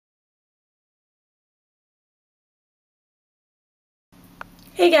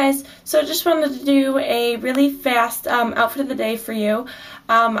Hey guys, so I just wanted to do a really fast outfit of the day for you.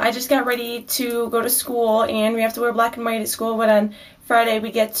 I just got ready to go to school and we have to wear black and white at school, but on Friday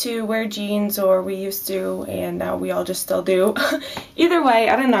we get to wear jeans, or we used to, and now we all just still do. Either way,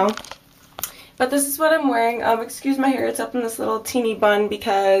 I don't know. But this is what I'm wearing. Excuse my hair, it's up in this little teeny bun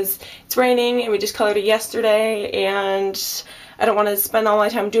because it's raining and we just colored it yesterday, and I don't want to spend all my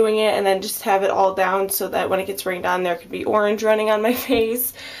time doing it and then just have it all down so that when it gets rained on there could be orange running on my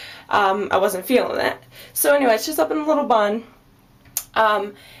face. I wasn't feeling that. So anyway, it's just up in a little bun.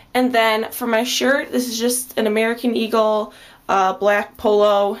 And then for my shirt, this is just an American Eagle black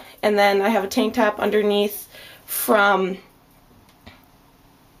polo, and then I have a tank top underneath from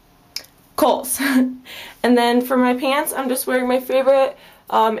Kohl's. And then for my pants, I'm just wearing my favorite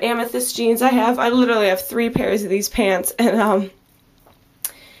amethyst jeans I have. I literally have 3 pairs of these pants, and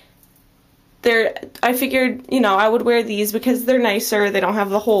I figured, I would wear these because they're nicer. They don't have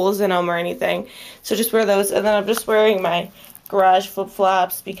the holes in them or anything. So just wear those. And then I'm just wearing my garage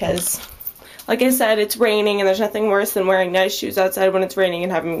flip-flops because, like I said, it's raining and there's nothing worse than wearing nice shoes outside when it's raining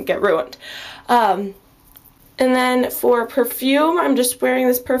and having them get ruined. And then for perfume, I'm just wearing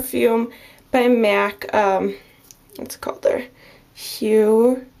this perfume by MAC. What's it called there?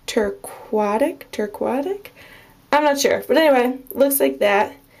 Hue Turquoitic? I'm not sure. But anyway, it looks like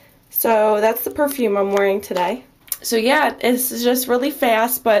that. So that's the perfume I'm wearing today. So yeah, it's just really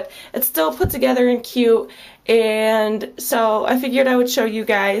fast, but it's still put together and cute. And so I figured I would show you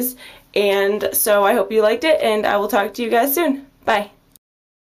guys. And so I hope you liked it, and I will talk to you guys soon. Bye.